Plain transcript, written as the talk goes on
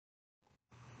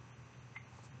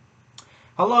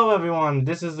Hello everyone,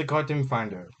 this is the Cartoon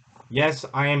Finder. Yes,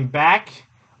 I am back.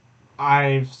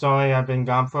 I'm sorry I've been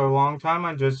gone for a long time.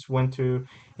 I just went to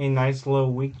a nice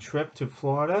little week trip to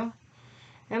Florida.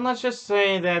 And let's just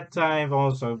say that I've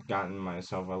also gotten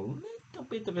myself a little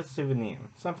bit of a souvenir.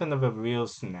 Something of a real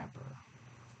snapper.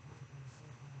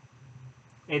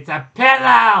 It's a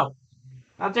pillow!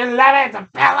 Don't you love it? It's a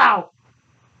pillow!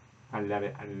 I love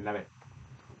it, I love it.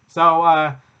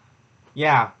 So,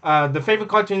 yeah, the favorite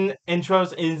cartoon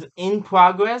intros is in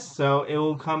progress, so it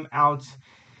will come out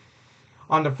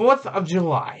on the 4th of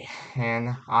July.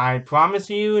 And I promise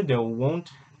you, there won't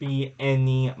be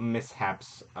any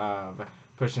mishaps of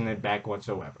pushing it back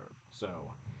whatsoever.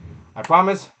 So, I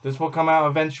promise this will come out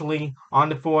eventually on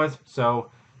the 4th.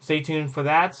 So, stay tuned for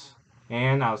that.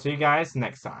 And I'll see you guys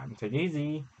next time. Take it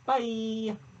easy.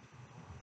 Bye.